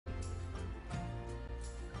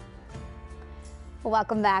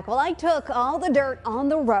Welcome back. Well, I took all the dirt on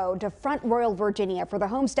the road to Front Royal, Virginia for the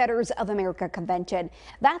Homesteaders of America convention.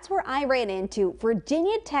 That's where I ran into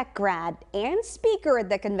Virginia Tech grad and speaker at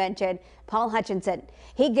the convention, Paul Hutchinson.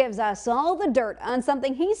 He gives us all the dirt on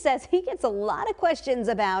something he says he gets a lot of questions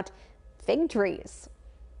about: fig trees.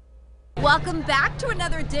 Welcome back to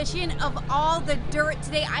another edition of All the Dirt.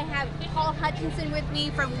 Today I have Paul Hutchinson with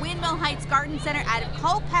me from Windmill Heights Garden Center at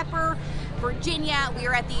Culpeper, Virginia. We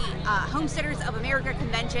are at the Homesteaders of America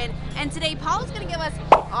convention, and today Paul is going to give us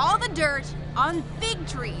all the dirt on fig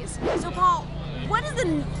trees. So Paul, what are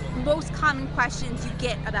the most common questions you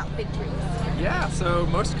get about fig trees? Yeah, so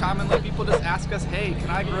most commonly people just ask us, hey, can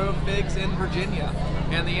I grow figs in Virginia?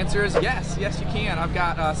 And the answer is yes, yes you can. I've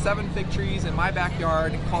got 7 fig trees in my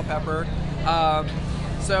backyard in Culpeper.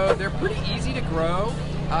 So they're pretty easy to grow.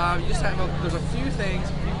 You just have there's a few things,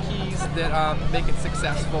 a few keys that make it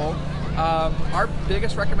successful. Our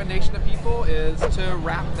biggest recommendation to people is to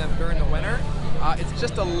wrap them during the winter. It's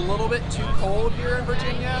just a little bit too cold here in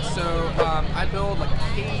Virginia, so I build like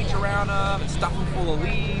a cage around them and stuff them full of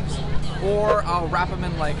leaves, or I'll wrap them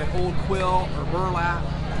in like an old quilt or burlap.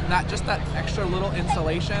 Just that extra little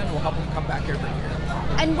insulation will help them come back every year.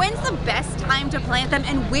 And when's the best time to plant them,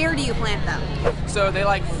 and where do you plant them? So they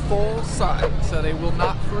like full sun, so they will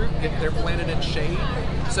not fruit if they're planted in shade.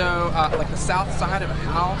 So like the south side of a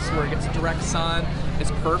house where it gets direct sun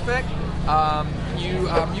is perfect.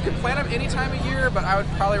 You can plant them any time of year, but I would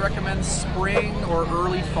probably recommend spring or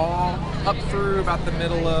early fall up through about the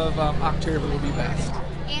middle of October would be best.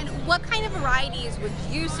 And what kind of varieties would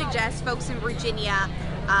you suggest folks in Virginia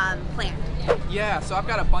plant? Yeah, so I've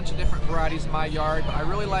got a bunch of different varieties in my yard, but I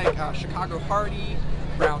really like Chicago Hardy,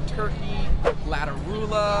 Brown Turkey,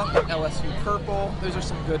 Lattarula, LSU Purple. Those are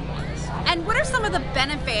some good ones. And what are some of the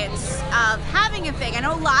benefits of having a fig? I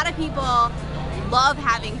know a lot of people love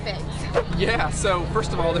having figs. Yeah, so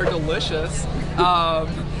first of all, they're delicious.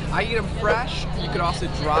 I eat them fresh. You could also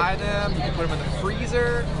dry them. You can put them in the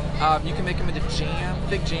freezer. You can make them into jam.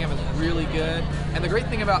 Fig jam is really good. And the great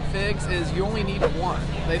thing about figs is you only need one.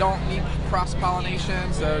 They don't need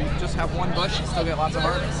cross-pollination, so you just have one bush and still get lots of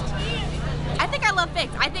harvest. I think I love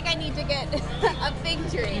figs. I think I need to get a fig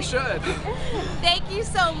tree. You should. Thank you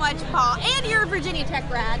so much, Paul. And you're a Virginia Tech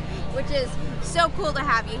grad, which is so cool to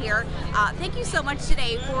have you here. Thank you so much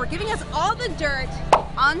today for giving us all the dirt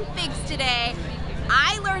on figs today.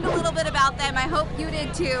 I learned a little bit about them. I hope you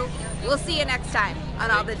did too. We'll see you next time on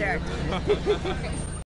All the Dirt.